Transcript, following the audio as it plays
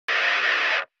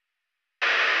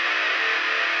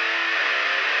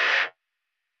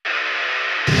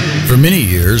For many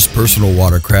years, personal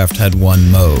watercraft had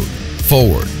one mode,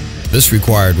 forward. This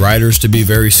required riders to be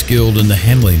very skilled in the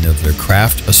handling of their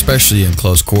craft, especially in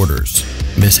close quarters.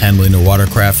 Mishandling a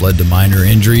watercraft led to minor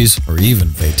injuries or even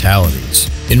fatalities.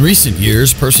 In recent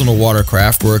years, personal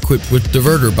watercraft were equipped with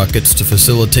diverter buckets to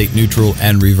facilitate neutral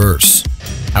and reverse.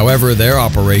 However, their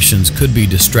operations could be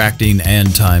distracting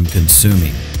and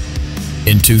time-consuming.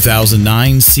 In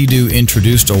 2009, Sea-Doo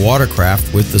introduced a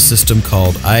watercraft with the system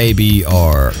called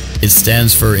IBR. It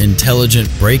stands for Intelligent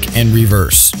Brake and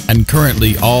Reverse, and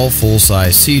currently all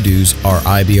full-size Sea-Doos are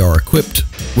IBR equipped,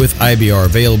 with IBR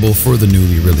available for the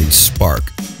newly released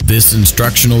Spark. This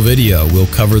instructional video will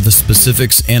cover the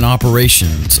specifics and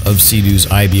operations of Sea-Doo's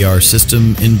IBR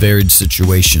system in varied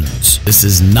situations. This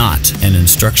is not an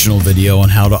instructional video on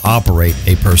how to operate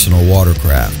a personal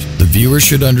watercraft. The viewer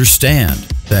should understand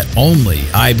that only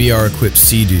IBR-equipped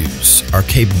Sea-Doos are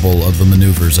capable of the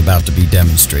maneuvers about to be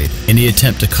demonstrated. Any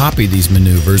attempt to copy these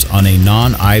maneuvers on a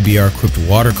non-IBR-equipped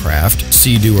watercraft,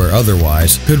 Sea-Doo or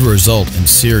otherwise, could result in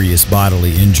serious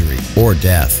bodily injury or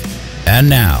death. And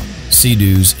now,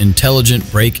 Sea-Doo's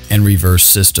Intelligent Brake and Reverse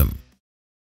System.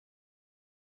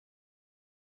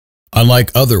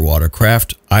 Unlike other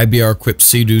watercraft, IBR-equipped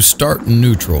Sea-Doos start in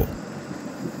neutral.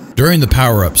 During the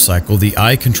power-up cycle, the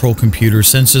iControl computer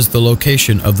senses the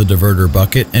location of the diverter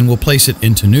bucket and will place it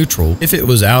into neutral if it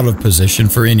was out of position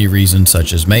for any reason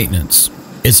such as maintenance.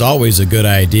 It's always a good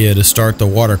idea to start the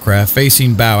watercraft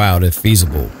facing bow out if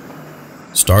feasible.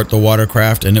 Start the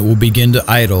watercraft and it will begin to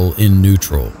idle in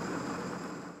neutral.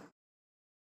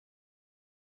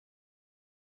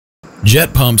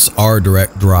 Jet pumps are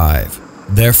direct drive,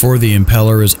 therefore the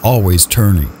impeller is always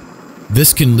turning.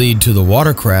 This can lead to the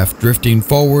watercraft drifting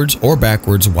forwards or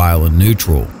backwards while in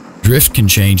neutral. Drift can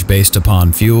change based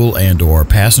upon fuel and/or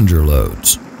passenger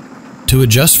loads. To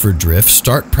adjust for drift,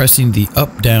 start pressing the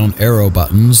up-down arrow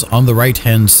buttons on the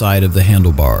right-hand side of the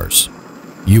handlebars.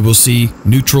 You will see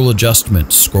neutral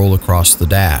adjustments scroll across the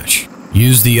dash.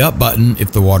 Use the up button if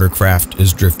the watercraft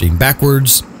is drifting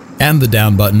backwards, and the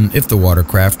down button if the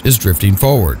watercraft is drifting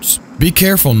forwards. Be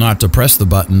careful not to press the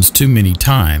buttons too many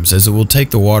times, as it will take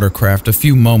the watercraft a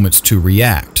few moments to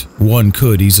react. One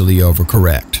could easily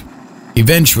overcorrect.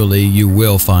 Eventually, you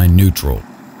will find neutral.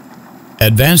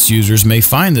 Advanced users may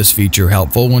find this feature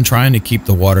helpful when trying to keep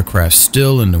the watercraft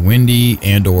still in the windy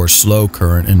and/or slow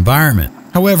current environment.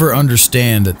 However,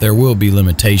 understand that there will be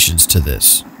limitations to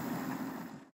this.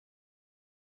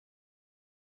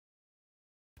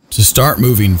 To start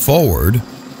moving forward,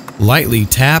 lightly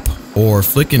tap or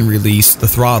flick and release the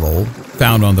throttle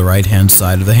found on the right-hand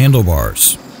side of the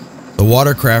handlebars. The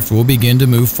watercraft will begin to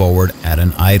move forward at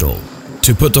an idle.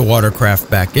 To put the watercraft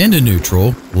back into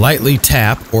neutral, lightly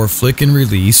tap or flick and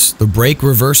release the brake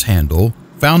reverse handle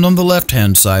found on the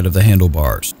left-hand side of the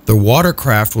handlebars. The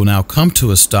watercraft will now come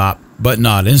to a stop, but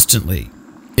not instantly.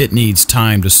 It needs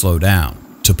time to slow down.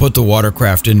 To put the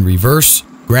watercraft in reverse,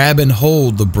 grab and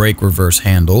hold the brake reverse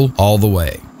handle all the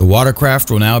way. The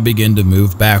watercraft will now begin to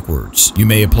move backwards. You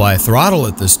may apply throttle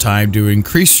at this time to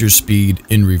increase your speed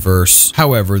in reverse,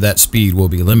 however that speed will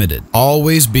be limited.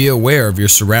 Always be aware of your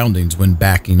surroundings when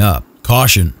backing up.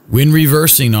 Caution: when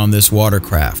reversing on this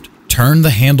watercraft, turn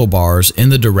the handlebars in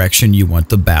the direction you want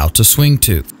the bow to swing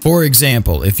to. For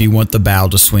example, if you want the bow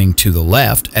to swing to the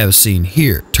left, as seen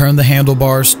here, turn the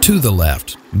handlebars to the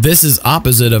left. This is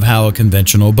opposite of how a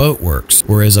conventional boat works,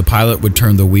 whereas a pilot would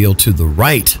turn the wheel to the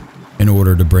right in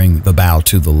order to bring the bow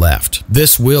to the left.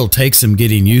 This will take some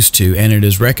getting used to, and it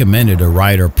is recommended a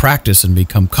rider practice and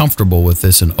become comfortable with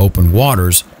this in open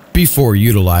waters before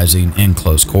utilizing in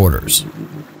close quarters.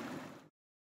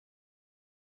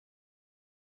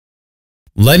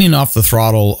 Letting off the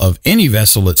throttle of any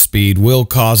vessel at speed will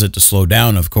cause it to slow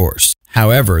down, of course.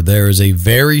 However, there is a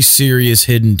very serious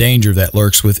hidden danger that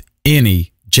lurks with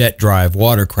any jet drive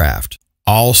watercraft.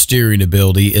 All steering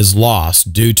ability is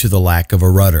lost due to the lack of a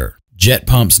rudder. Jet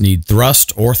pumps need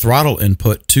thrust or throttle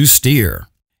input to steer.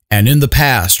 And in the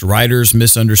past, riders'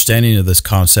 misunderstanding of this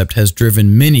concept has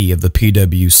driven many of the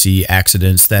PWC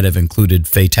accidents that have included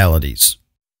fatalities.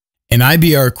 An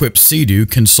IBR-equipped Sea-Doo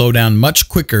can slow down much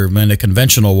quicker than a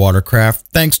conventional watercraft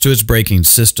thanks to its braking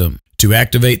system. To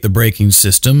activate the braking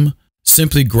system,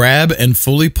 simply grab and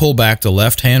fully pull back the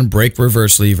left-hand brake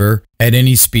reverse lever at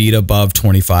any speed above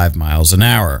 25 miles an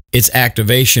hour. Its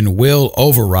activation will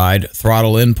override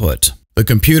throttle input. The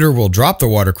computer will drop the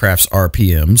watercraft's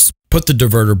RPMs, put the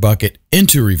diverter bucket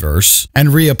into reverse, and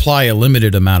reapply a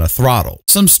limited amount of throttle.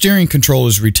 Some steering control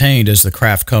is retained as the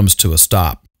craft comes to a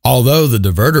stop. Although the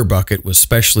diverter bucket was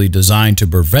specially designed to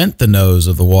prevent the nose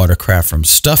of the watercraft from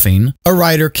stuffing, a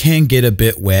rider can get a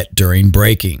bit wet during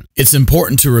braking. It's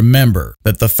important to remember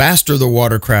that the faster the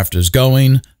watercraft is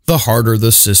going, the harder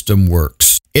the system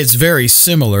works. It's very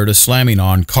similar to slamming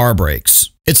on car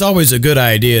brakes. It's always a good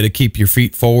idea to keep your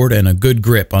feet forward and a good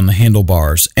grip on the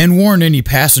handlebars, and warn any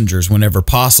passengers whenever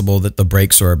possible that the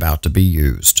brakes are about to be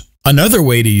used. Another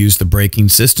way to use the braking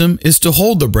system is to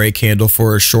hold the brake handle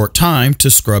for a short time to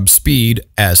scrub speed,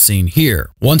 as seen here.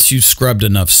 Once you've scrubbed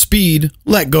enough speed,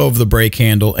 let go of the brake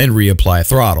handle and reapply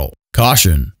throttle.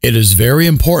 Caution: it is very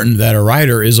important that a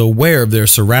rider is aware of their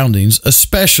surroundings,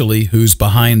 especially who's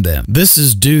behind them. This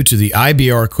is due to the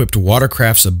IBR-equipped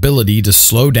watercraft's ability to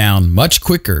slow down much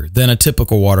quicker than a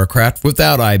typical watercraft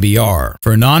without IBR.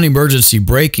 For non-emergency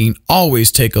braking, always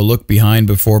take a look behind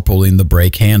before pulling the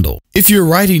brake handle. If you're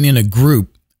riding in a group,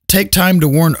 take time to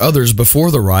warn others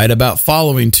before the ride about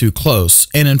following too close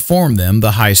and inform them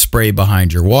the high spray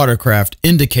behind your watercraft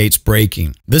indicates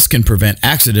braking. This can prevent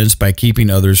accidents by keeping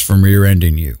others from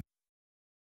rear-ending you.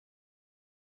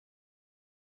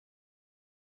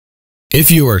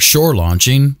 If you are shore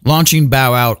launching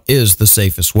bow out is the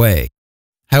safest way.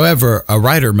 However, a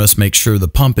rider must make sure the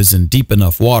pump is in deep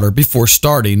enough water before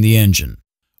starting the engine.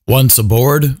 Once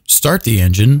aboard, start the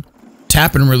engine,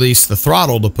 tap and release the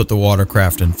throttle to put the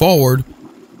watercraft in forward,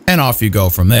 and off you go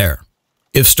from there.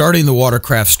 If starting the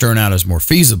watercraft stern out is more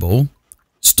feasible,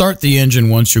 start the engine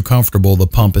once you're comfortable the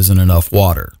pump is in enough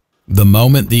water. The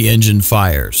moment the engine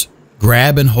fires,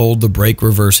 grab and hold the brake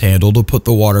reverse handle to put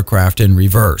the watercraft in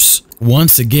reverse.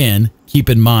 Once again, keep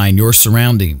in mind your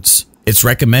surroundings. It's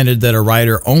recommended that a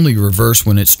rider only reverse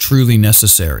when it's truly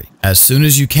necessary. As soon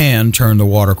as you can, turn the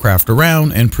watercraft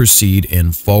around and proceed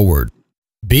in forward.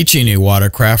 Beaching a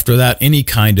watercraft without any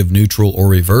kind of neutral or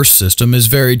reverse system is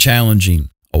very challenging.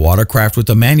 A watercraft with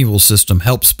a manual system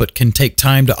helps but can take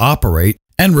time to operate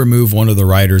and remove one of the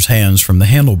rider's hands from the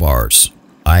handlebars.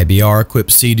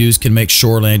 IBR-equipped Sea-Doos can make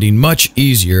shore landing much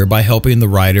easier by helping the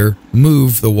rider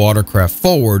move the watercraft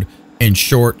forward in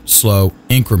short, slow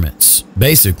increments,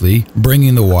 basically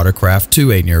bringing the watercraft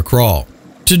to a near crawl.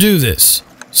 To do this,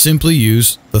 simply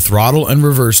use the throttle and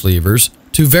reverse levers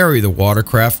to vary the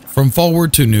watercraft from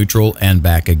forward to neutral and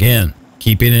back again.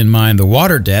 Keeping in mind the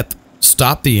water depth,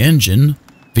 stop the engine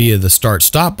via the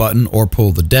start-stop button or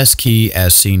pull the desk key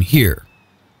as seen here.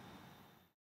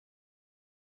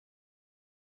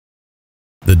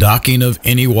 The docking of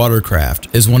any watercraft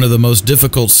is one of the most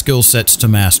difficult skill sets to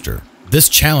master. This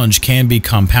challenge can be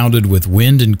compounded with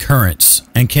wind and currents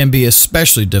and can be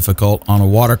especially difficult on a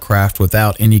watercraft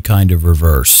without any kind of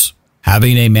reverse.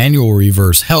 Having a manual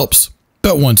reverse helps,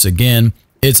 but once again,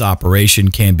 its operation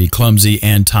can be clumsy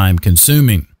and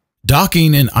time-consuming.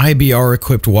 Docking an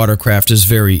IBR-equipped watercraft is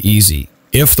very easy.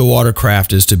 If the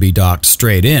watercraft is to be docked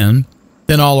straight in,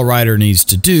 then all a rider needs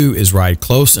to do is ride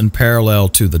close and parallel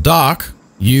to the dock,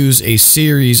 use a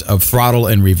series of throttle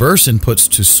and reverse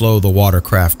inputs to slow the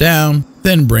watercraft down,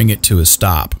 then bring it to a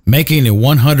stop. Making a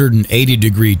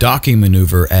 180-degree docking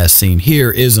maneuver as seen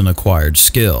here is an acquired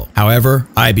skill. However,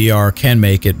 IBR can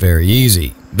make it very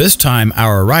easy. This time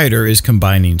our rider is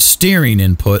combining steering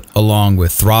input along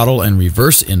with throttle and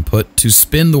reverse input to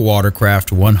spin the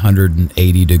watercraft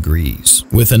 180 degrees.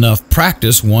 With enough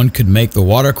practice, one could make the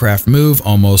watercraft move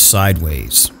almost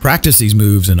sideways. Practice these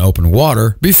moves in open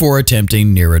water before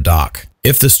attempting near a dock.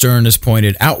 If the stern is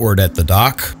pointed outward at the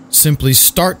dock, simply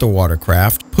start the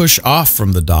watercraft, push off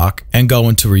from the dock, and go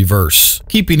into reverse,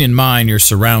 keeping in mind your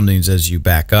surroundings as you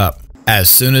back up. As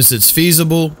soon as it's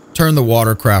feasible, turn the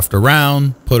watercraft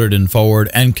around, put it in forward,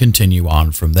 and continue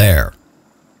on from there.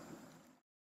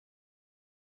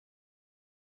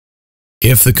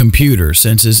 If the computer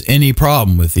senses any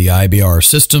problem with the IBR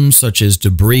system, such as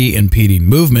debris impeding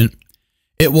movement,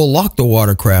 it will lock the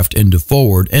watercraft into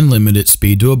forward and limit its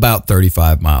speed to about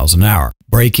 35 miles an hour.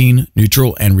 Braking,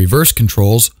 neutral, and reverse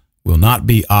controls will not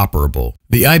be operable.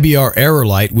 The IBR error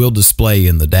light will display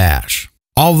in the dash.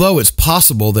 Although it's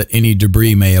possible that any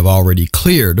debris may have already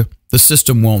cleared, the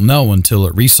system won't know until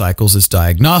it recycles its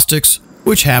diagnostics,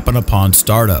 which happen upon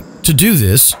startup. To do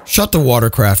this, shut the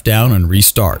watercraft down and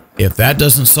restart. If that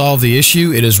doesn't solve the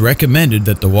issue, it is recommended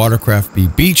that the watercraft be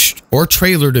beached or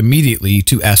trailered immediately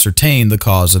to ascertain the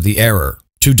cause of the error.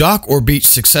 To dock or beach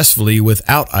successfully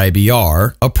without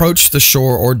IBR, approach the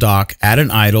shore or dock at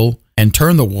an idle and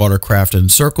turn the watercraft in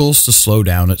circles to slow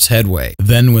down its headway.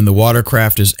 Then when the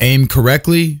watercraft is aimed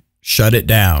correctly, shut it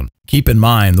down. Keep in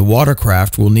mind the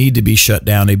watercraft will need to be shut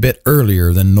down a bit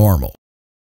earlier than normal.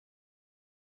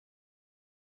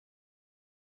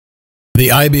 The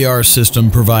IBR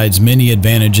system provides many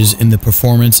advantages in the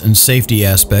performance and safety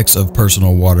aspects of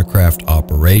personal watercraft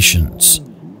operations.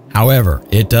 However,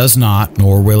 it does not,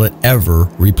 nor will it ever,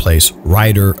 replace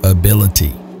rider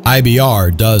ability.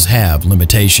 IBR does have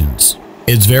limitations.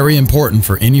 It's very important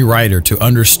for any rider to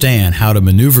understand how to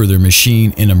maneuver their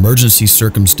machine in emergency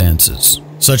circumstances.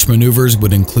 Such maneuvers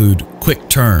would include quick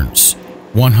turns,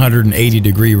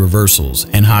 180-degree reversals,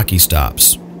 and hockey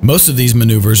stops. Most of these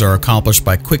maneuvers are accomplished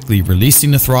by quickly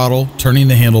releasing the throttle, turning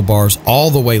the handlebars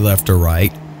all the way left or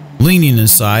right, leaning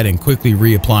inside, and quickly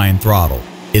reapplying throttle.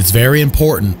 It's very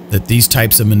important that these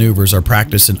types of maneuvers are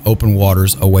practiced in open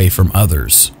waters away from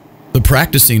others. The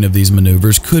practicing of these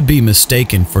maneuvers could be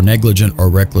mistaken for negligent or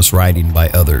reckless riding by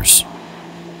others.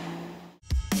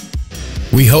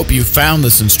 We hope you found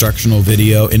this instructional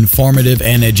video informative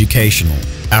and educational.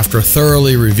 After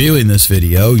thoroughly reviewing this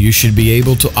video, you should be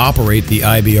able to operate the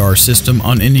IBR system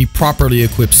on any properly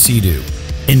equipped Sea-Doo.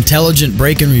 Intelligent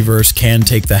brake and reverse can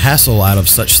take the hassle out of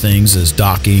such things as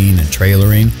docking and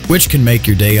trailering, which can make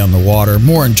your day on the water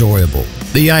more enjoyable.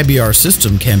 The IBR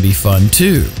system can be fun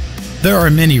too. There are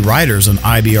many riders on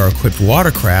IBR-equipped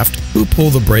watercraft who pull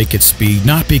the brake at speed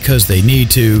not because they need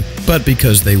to, but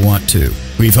because they want to.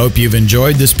 We hope you've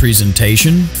enjoyed this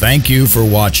presentation. Thank you for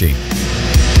watching.